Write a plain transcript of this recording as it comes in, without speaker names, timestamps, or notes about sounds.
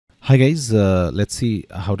Hi guys, let's see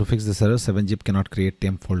how to fix this error. 7-zip cannot create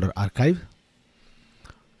temp folder archive.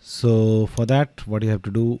 So for that, what you have to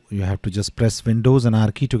do, you have to just press Windows and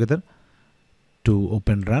R key together to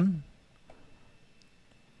open run.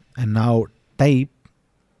 And now type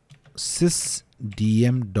sysdm.cpl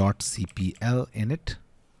in it.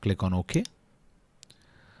 Click on OK.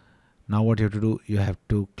 Now what you have to do, you have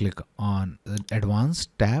to click on the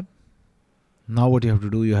Advanced tab. Now what you have to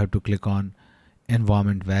do, you have to click on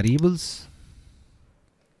Environment Variables.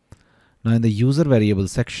 Now in the user variable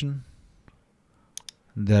section,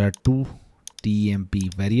 there are two temp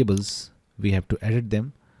variables. We have to edit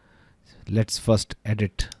them. Let's first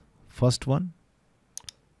edit first one.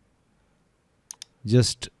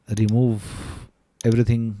 Just remove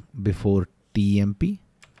everything before temp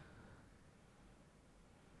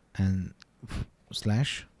and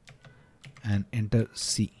slash and enter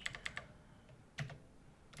C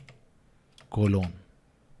colon.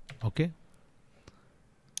 Okay.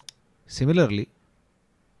 Similarly,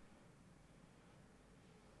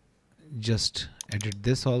 just edit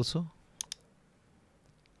this also.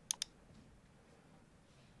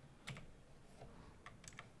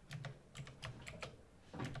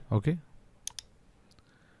 Okay.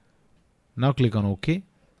 Now click on OK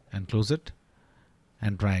and close it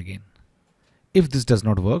and try again. If this does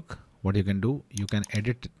not work, what you can do, you can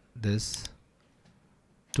edit this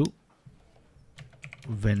to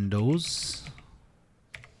Windows,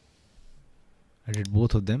 edit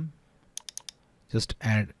both of them, just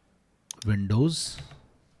add Windows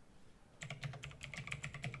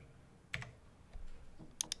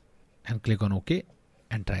and click on OK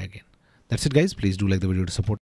and try again. That's it guys. Please do like the video to support.